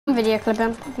Video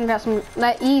clipping. I can get some,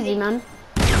 like, easy, man.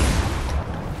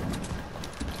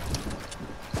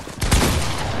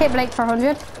 Hit Blake for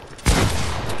 100.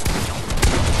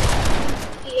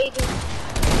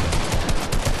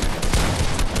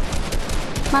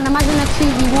 Man, imagine a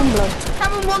 2v1 blood.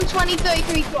 Cameron 120,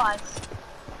 33 twice.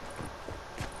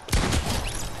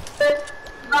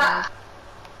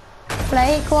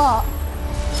 Blake, what?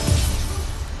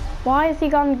 Why is he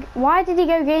gone? Why did he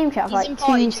go game chat for like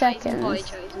 2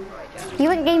 seconds? He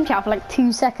went game chat for like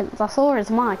 2 seconds. I saw his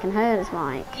mic and heard his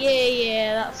mic.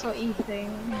 Yeah, that's what you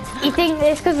think. You think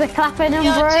it's because we're clapping him,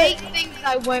 bro? Jake thinks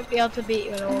I won't be able to beat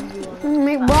you in a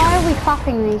 1v1. Why are we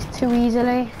clapping these too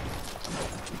easily?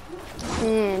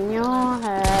 In your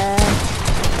head.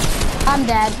 I'm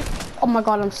dead. Oh my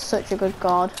god, I'm such a good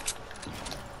god.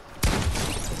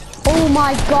 Oh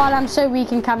my god, I'm so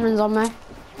weak and Cameron's on me.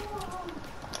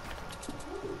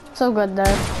 So good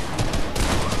though.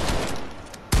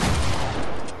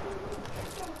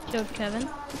 Killed Kevin.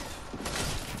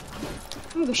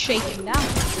 I'm gonna shake him down.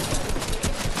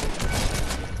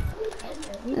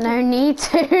 No need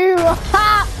to.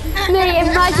 Mate,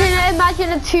 imagine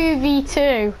a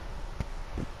 2v2.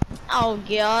 Oh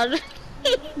god.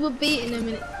 We're beating him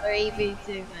in 3v2,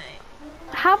 mate.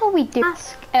 How about we do?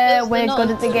 We're good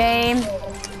at the game.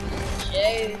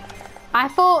 I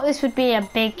thought this would be a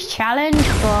big challenge,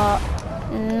 but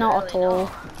not at all.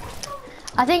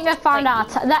 I think they found out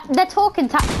that they're talking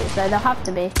tactics though. They'll have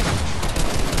to be.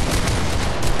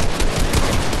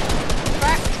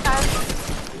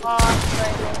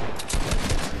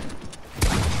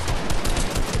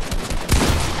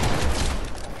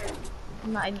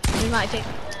 You might take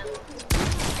them.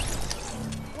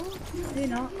 Who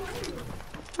not?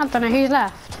 I don't know who's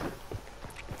left.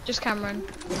 Just Cameron.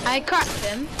 I cracked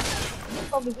him.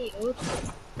 Probably healed.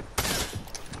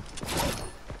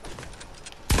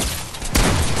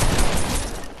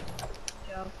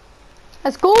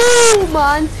 Let's go,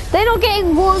 man. They're not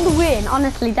getting one win.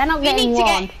 Honestly, they're not getting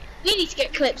one. We need to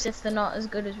get clips if they're not as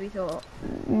good as we thought.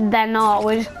 They're not.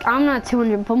 I'm gonna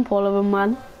 200 pump all of them,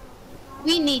 man.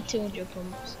 We need 200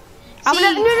 pumps. No,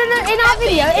 in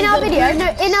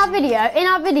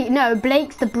our video, no,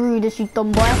 Blake's the brudest, you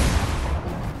dumb boy.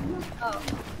 Oh.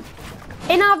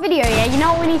 In our video, yeah, you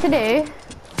know what we need to do?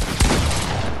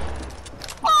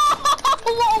 Oh,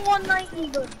 what a 190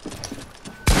 gun.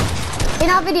 In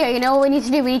our video, you know what we need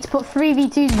to do? We need to put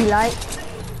 3v2s be like.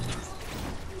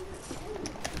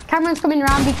 Cameron's coming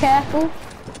around, be careful.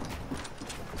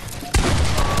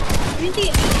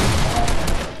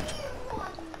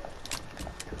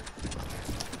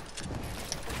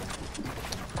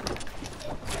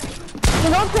 We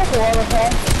don't play for all the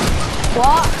time.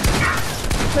 What?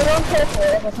 We don't play for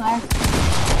all the time.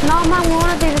 No, man, we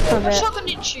want to do this for a bit. Shotgun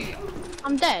didn't shoot.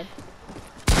 I'm dead.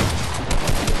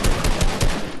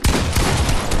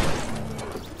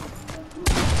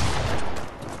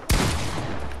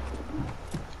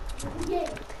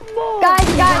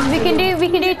 Guys, we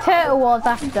can do turtle wars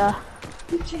after.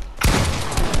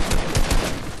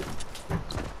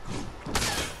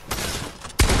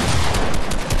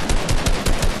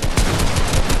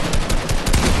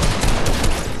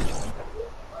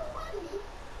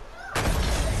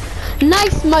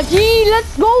 Nice, my G,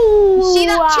 let's go! See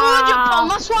that 200 bomb?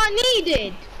 That's what I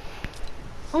needed.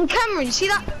 On camera, you see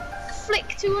that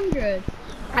flick 200?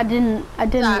 I didn't,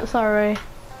 That. sorry. It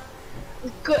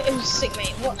was good, it was sick,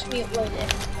 mate. Watch me upload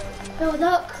it. Oh,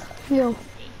 look. Yo,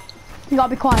 you gotta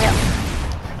be quiet.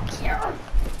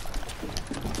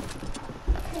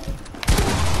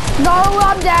 No,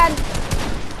 I'm dead.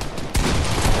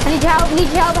 I need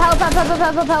your help, help. I'm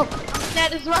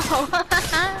dead as well.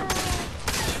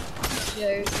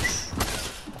 Jokes.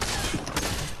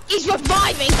 He's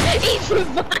reviving! He's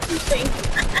reviving!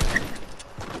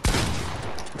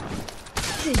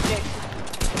 This is joke.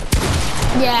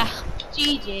 Yeah.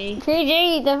 GG. GG.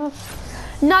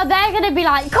 No, they're gonna be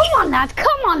like, come on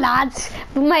lads.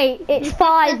 But mate, it's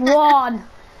 5-1.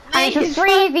 And it's a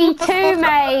 3v2,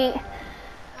 mate.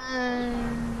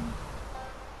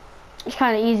 It's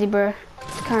kind of easy, bro.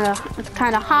 It's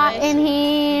kind of hot in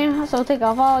here, so take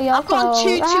off all your clothes.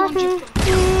 I've got 200.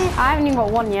 I haven't even got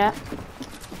one yet.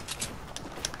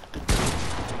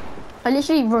 I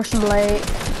literally rushed Blake.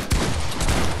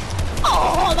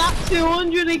 Oh, that's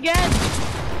 200 again.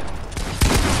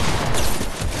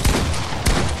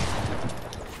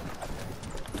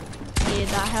 Needed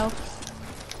that help.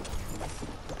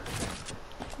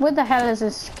 Where the hell is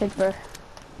this kid, bro?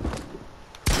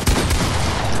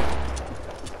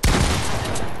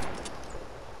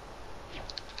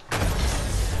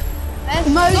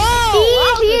 Most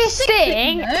easiest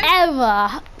thing ever.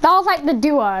 ever. That was like the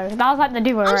duo. That was like the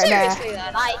duo right there. Seriously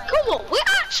though, like, come on, we're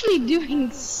actually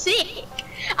doing sick.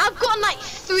 I've got like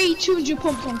 3 200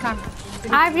 pumps on camera.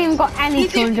 I haven't even got any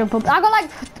 200 pumps. I got like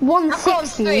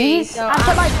 160s. so I've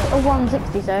got like a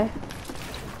 160, so.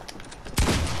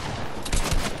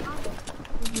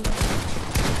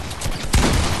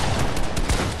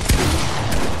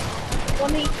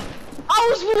 I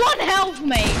was 1 health,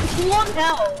 mate. 1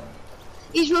 health.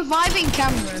 He's reviving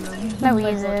Cameron. No, he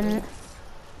isn't.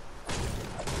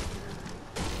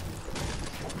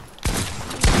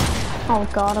 Oh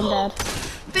god, I'm dead.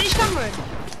 Finish Cameron.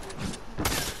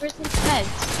 Where's his head?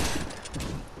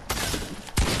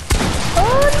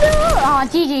 Oh no! Oh,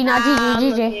 GG, now GG,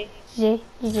 lucky.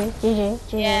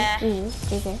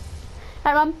 GG.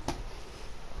 Right, Mum.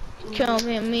 Come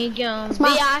at me, gun.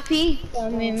 Smart. VIP.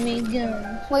 Come at me,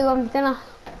 gun. What you want for dinner?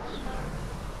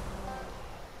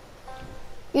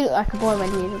 You look like a boy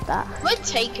when you did that. We're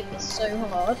taking this so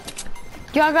hard.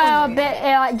 Do you want to go a bit,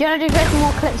 like, do you want to do some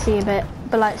more clipsy a bit,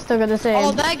 but like still go the same?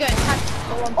 Oh, they're going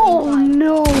tactical. Oh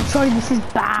no, Charlie, this is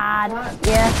bad.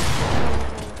 Yeah.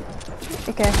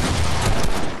 Okay.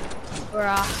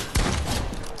 Bruh.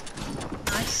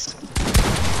 Nice.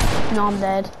 No, I'm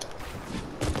dead.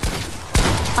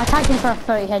 I tagged him for a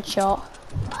 30 headshot.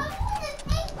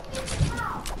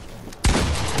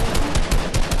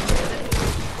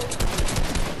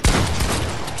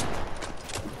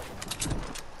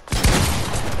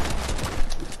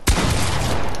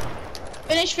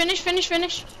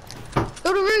 Finish.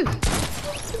 Go to roof.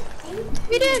 What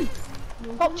are you doing?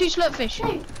 Pop 2 slurpfish.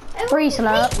 3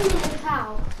 slurp.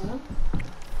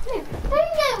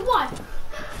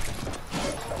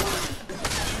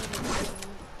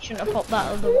 Shouldn't have popped that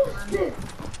other one.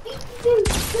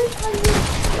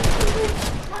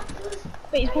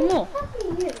 Wait, there's one more.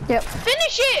 Yep.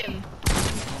 Finish him!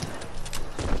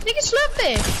 Take a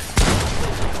slurpfish.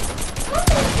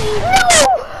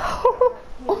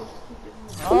 No!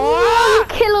 Oh,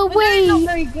 killer We're not wee!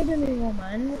 very good anymore,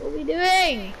 man. What are we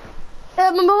doing? My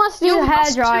mum wants to do the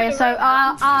Lost hairdryer, to so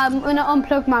I'm gonna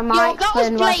unplug my mic. Yo, that was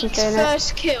then while she's Blake's doing it.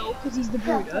 first kill because he's the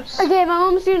Brutus. Okay, my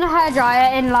mum's doing a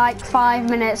hairdryer in like 5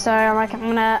 minutes, so I'm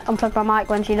gonna unplug my mic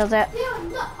when she does it.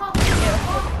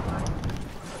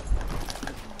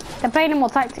 They're playing it more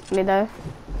tactically though.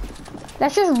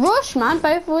 Let's just rush, man.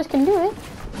 Both of us can do it.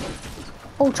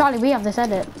 Oh, Charlie, we have this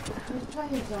edit.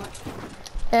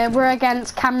 We're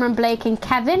against Cameron, Blake, and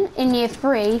Kevin in year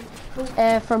 3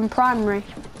 from primary.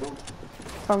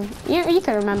 From you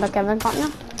can remember Kevin, can't you?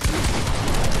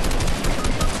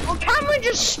 Well, Cameron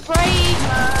just sprayed,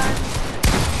 man.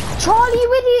 Charlie,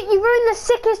 you idiot! You ruined the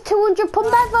sickest 200 pump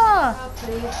ever.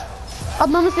 Oh,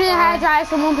 mum's doing a hairdryer,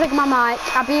 so I'm unplugging my mic.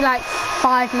 I'll be like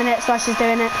 5 minutes while she's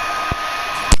doing it.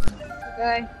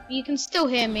 Okay, you can still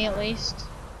hear me at least.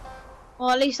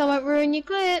 Or at least I won't ruin your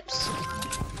clips.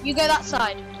 You go that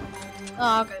side.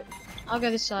 Oh, I'll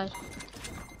go this side.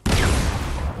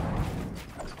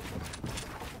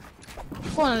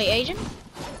 Go on, elite agent.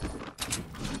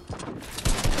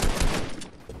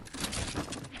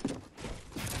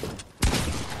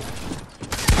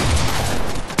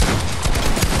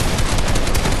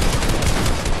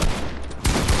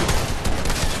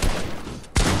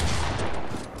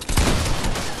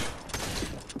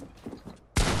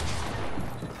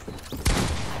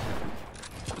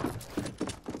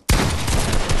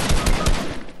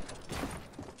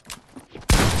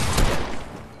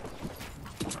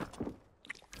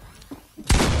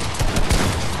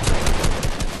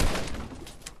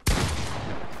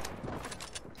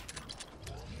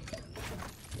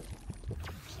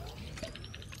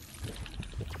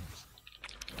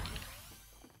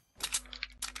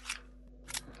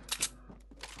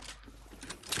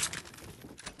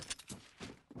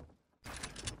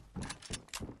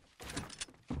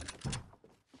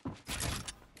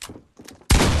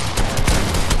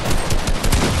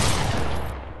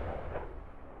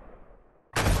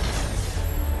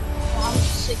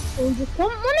 Just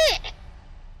want it.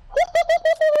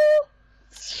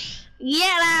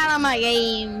 Get out of my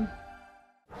game.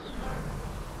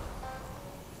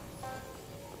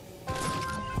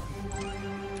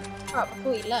 Oh,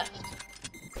 before you left,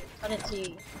 I didn't see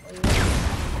you.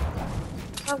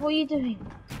 Oh, what are you doing?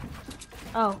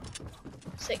 Oh,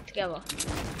 stick together.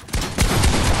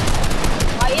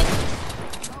 Quiet.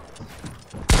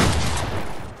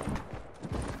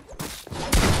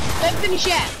 Don't finish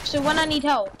yet, so when I need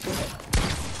help.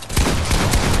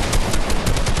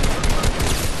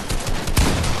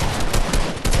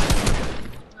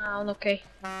 Oh, okay.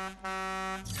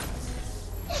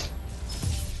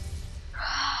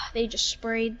 They just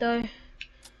sprayed though.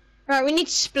 Right, we need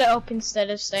to split up instead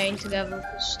of staying together,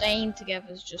 because staying together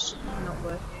is just not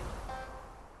working.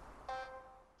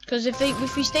 Because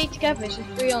if we stay together, it's a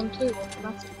 3-on-2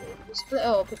 automatically. If we split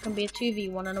up, it can be a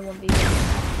 2v1 and a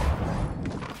 1v1.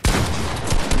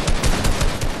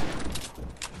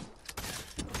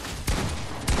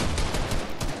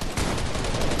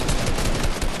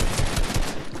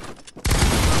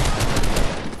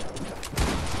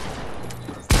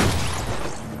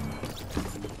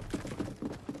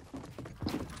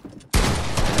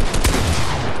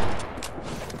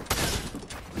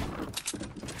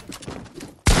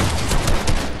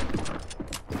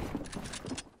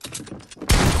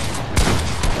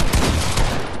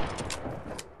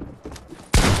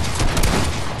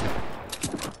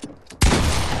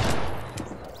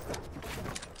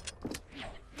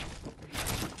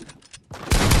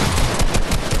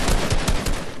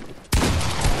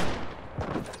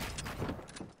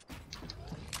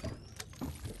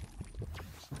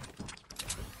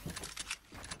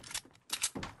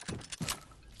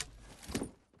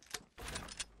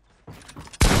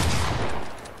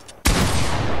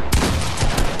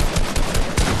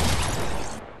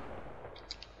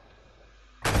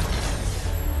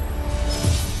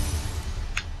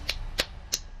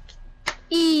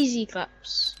 Easy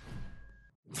claps.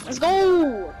 Let's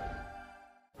go!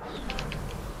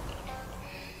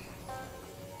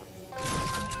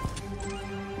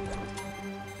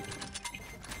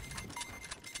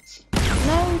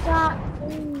 No, that.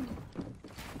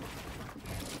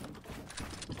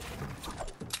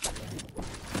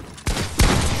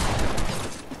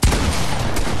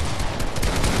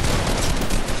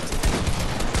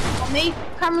 On me,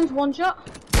 Cameron's one shot.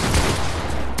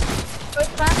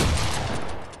 Both back.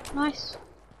 Nice.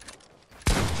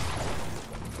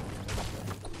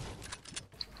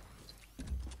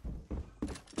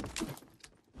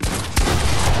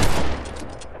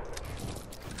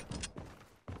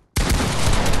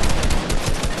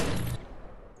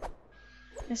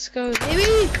 Let's go,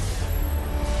 baby!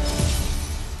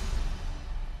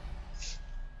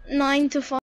 9 to 5.